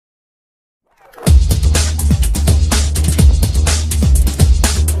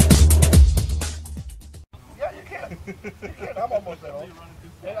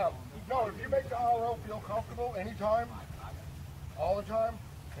if you make the RO feel comfortable anytime, all the time,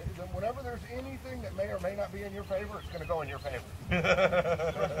 then whenever there's anything that may or may not be in your favor, it's going to go in your favor.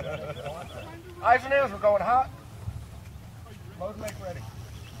 Eyes and ears, we're going hot. Load and make ready.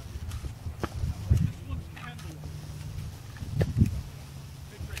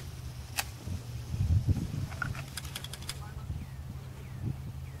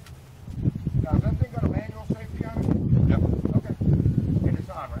 Now, has that thing got a manual safety on it? Yep. Okay. And it's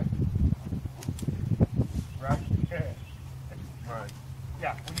on, right? Right? Yeah. Right.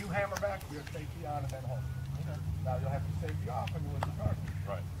 Yeah, when you hammer back, you have safety on and then hold. Okay. Now you'll have to safety off when you're in the car.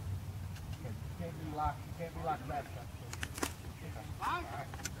 Right. Okay. You can't be locked. You can't be locked back. Okay. All right.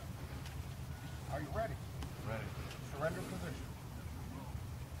 Are you ready? Ready. Surrender position.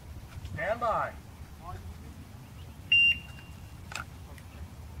 Stand by.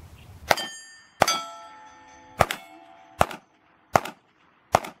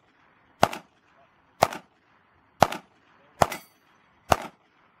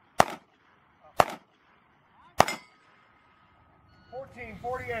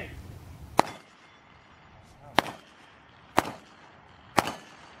 $14.48.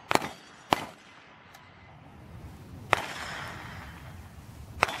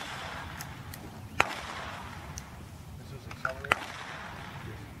 This is accelerated.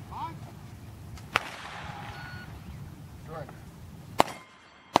 Surrender.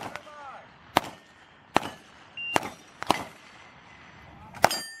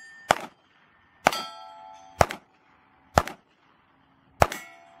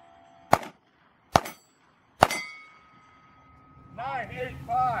 Nine, 8,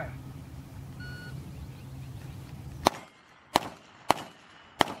 5.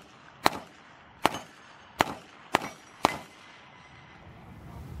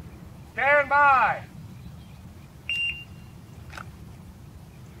 Stand by.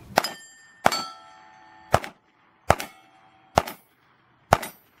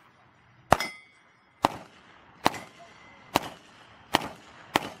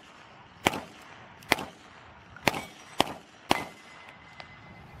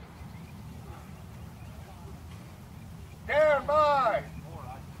 Stand by.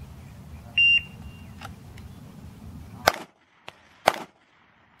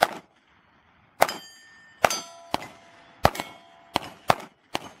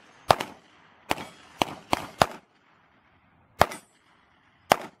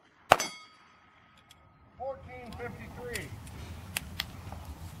 $14.53.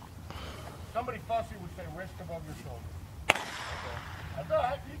 Somebody fussy would say wrist above your shoulder. Okay. That's all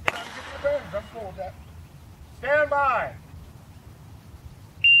right. You can give me a advantage. I'm cool with that. Stand by.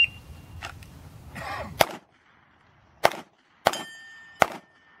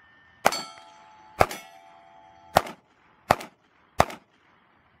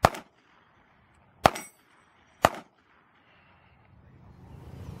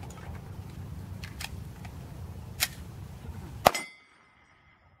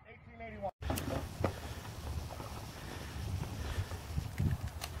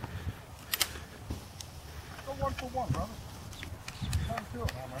 One for one, brother. Time to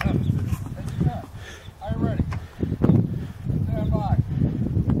it, man. Take your time. Are you ready? Stand by.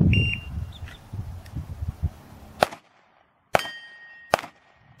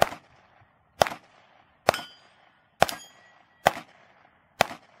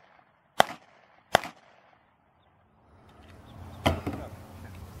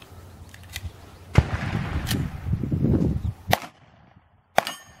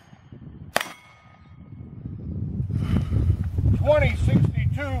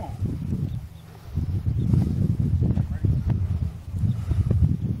 $20.62.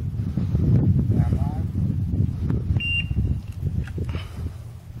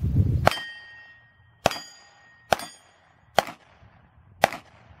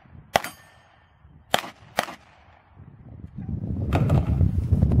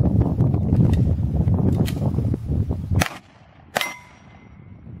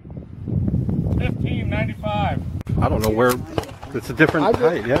 $15.95. I don't know where. It's a different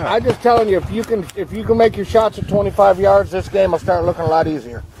height. Yeah. I'm just telling you, if you can make your shots at 25 yards, this game will start looking a lot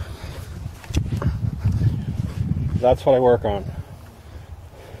easier. That's what I work on.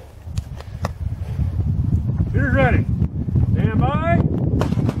 Here's ready. Stand by.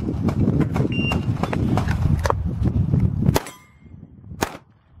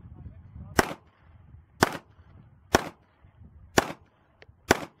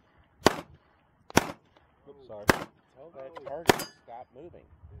 Oops, sorry. Tell that target to stop moving.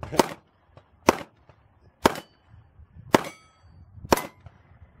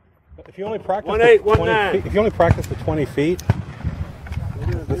 If you only practice 1.8, 20 1.9. feet, if you only practice the 20 feet,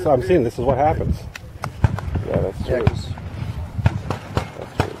 This is what I'm seeing. This is what happens. Yeah, that's true.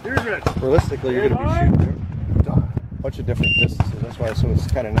 Here's ready. Realistically, you're going to be shooting a bunch of different distances. That's why I assume it's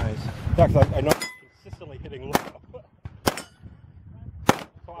kind of nice. Yeah, 'cause I know I'm consistently hitting low.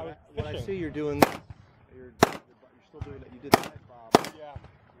 So I was When I fishing. see you're doing this, you're still doing it. You did the head bob. Yeah.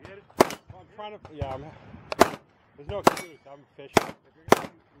 You hit it? Well, I'm trying to. Yeah. There's no excuse. I'm fishing. If you're going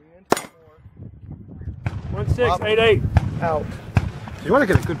to lean into it more, 1688. out. So you want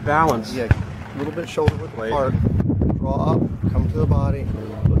to get a good balance. Yeah, a little bit shoulder width Wait. apart. Draw up, come to the body,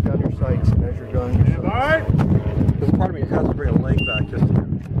 look down your sights, and as you're going, Stand by. There's a part of me that has to bring a leg back just to.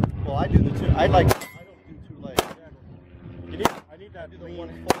 well, I do the two. I don't do two legs. I need that I do the lean. one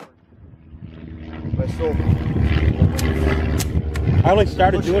forward. But still, I only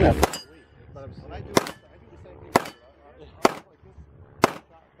started doing that. when I do the same thing. I was like this a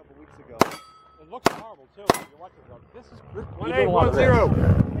couple weeks ago. It looks horrible too. You're watching it. This is. You're doing a lot of this.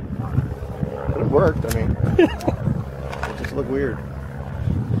 1810. But it worked. I mean, it just looked weird.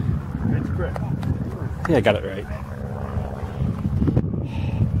 It's Chris. Yeah, I got it right.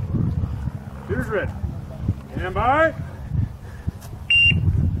 Here's ready. Stand by. Yeah.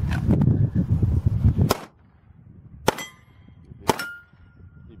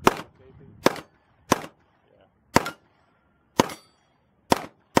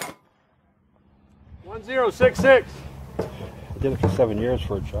 1066. I did it for 7 years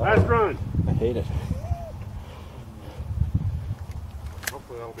for a job. Last run. I hate it.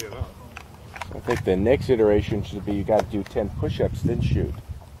 Hopefully that'll be enough. I think the next iteration should be you got to do 10 push-ups, then shoot.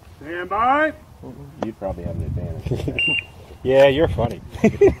 Stand by. You'd probably have an advantage. Yeah, you're funny.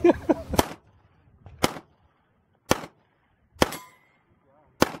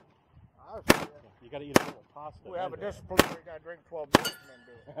 You got to eat a little pasta. We have a discipline. We got to drink 12 beers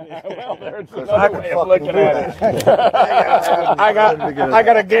and then do it. Well, there's Because another way of looking at it. I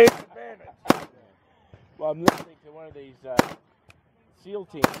got a game advantage. Well, I'm listening to one of these SEAL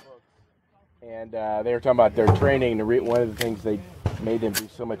team books, and they were talking about their training. And one of the things they made them do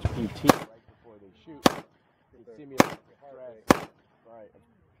so much PT right before they shoot to simulate the stress. Right.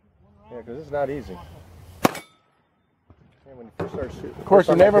 Yeah, because it's not easy. And when you first start shooting, Of course,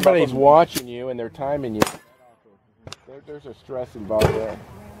 when everybody's watching you and they're timing you, there's a stress involved there.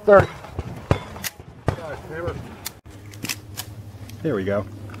 30. Here we go.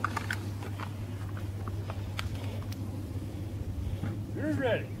 Here's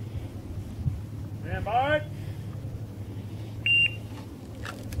ready. Stand by.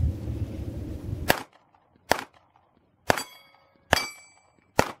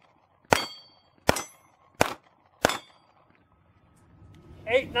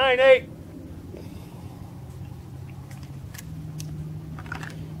 Eight, 9, 8.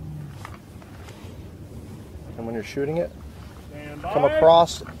 and when you're shooting it, Stand by. come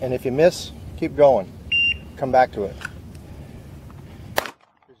across, and if you miss, keep going. Come back to it. Because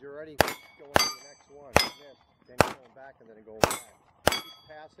you're already going to the next one. You miss, then you're going back and then you're going back. Keep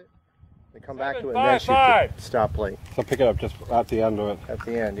past it, then come back to it, and then 7, shoot 5, the stop plate So pick it up just at the end of it. at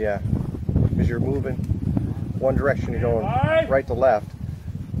the end, yeah. Because you're moving one direction, you're going Five. right to left.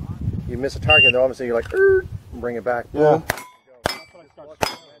 You miss a target, then obviously you're like, bring it back. Yeah. Boom.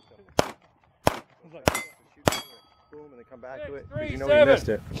 Boom, and then come back to it. 'Cause you know you 6, 3, missed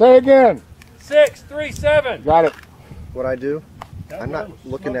it. Say again. 6, 3, 7. Got it. What I do, I'm not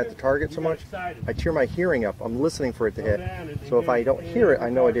looking at the target so much. I tear my hearing up. I'm listening for it to hit. So if I don't hear it, I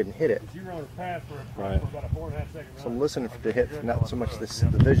know I didn't hit it. You were on a path for Right. about a 4.5 second So I'm run. listening for the hit, not so much the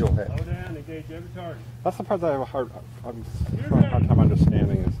visual hit. Slow down, engage every target. That's the part that I have I'm having a hard time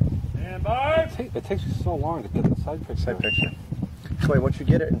understanding is Stand by. it takes you so long to get the side picture. Side picture. So once you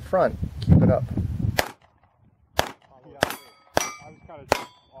get it in front, keep it up. I was kind of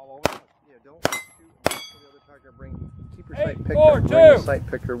all over it. Yeah, don't shoot for the other target. Keep your 8, sight picture. 4, Bring the 2. sight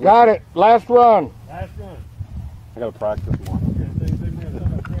picture with Got you. it. Last run. Last run. I got to practice more. Okay, same thing there.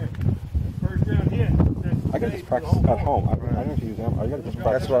 Up there. First round hit. I got to just practice at home. I don't have to use them. I got to just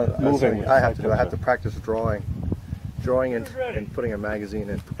practice That's what moving. I have to do. I have to practice drawing and putting a magazine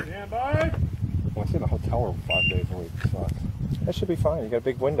in. Stand by. Well, I stay in a hotel room 5 days a week. It sucks. That should be fine. You got a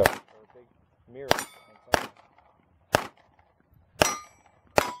big window or a big mirror. A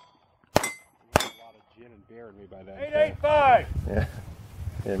lot of gin and beer in me by then. 885. Yeah.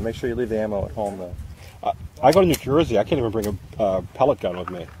 Yeah. Make sure you leave the ammo at home though. I go to New Jersey. I can't even bring a pellet gun with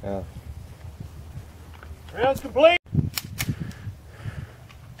me. Yeah. Rounds complete.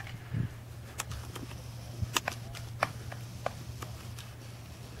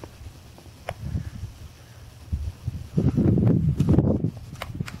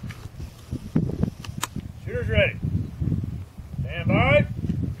 Shooters ready. Stand by.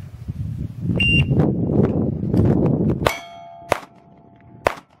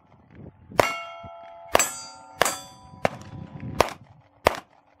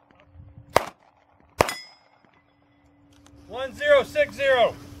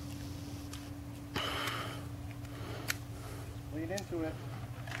 0. Lead into it.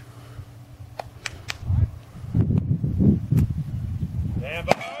 Stand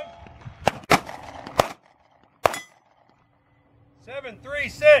by.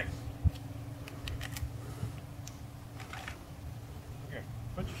 7-3-6. Here,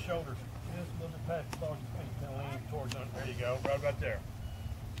 put your shoulders just a little bit past the dog's feet. Now lean towards them. There you go. Right about there.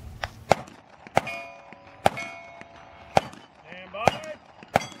 Stand by.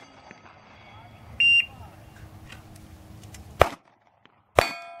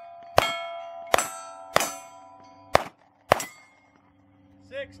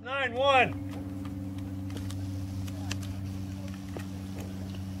 Six, 9-1.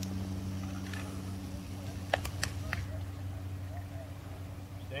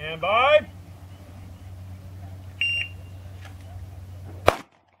 Stand by.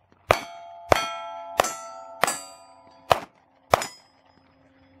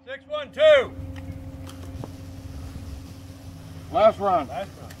 6-1-2. Last run. Last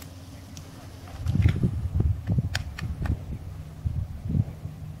run.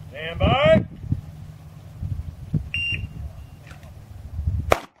 Stand by.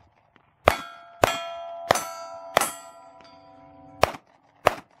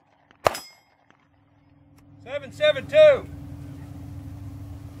 7-7-2.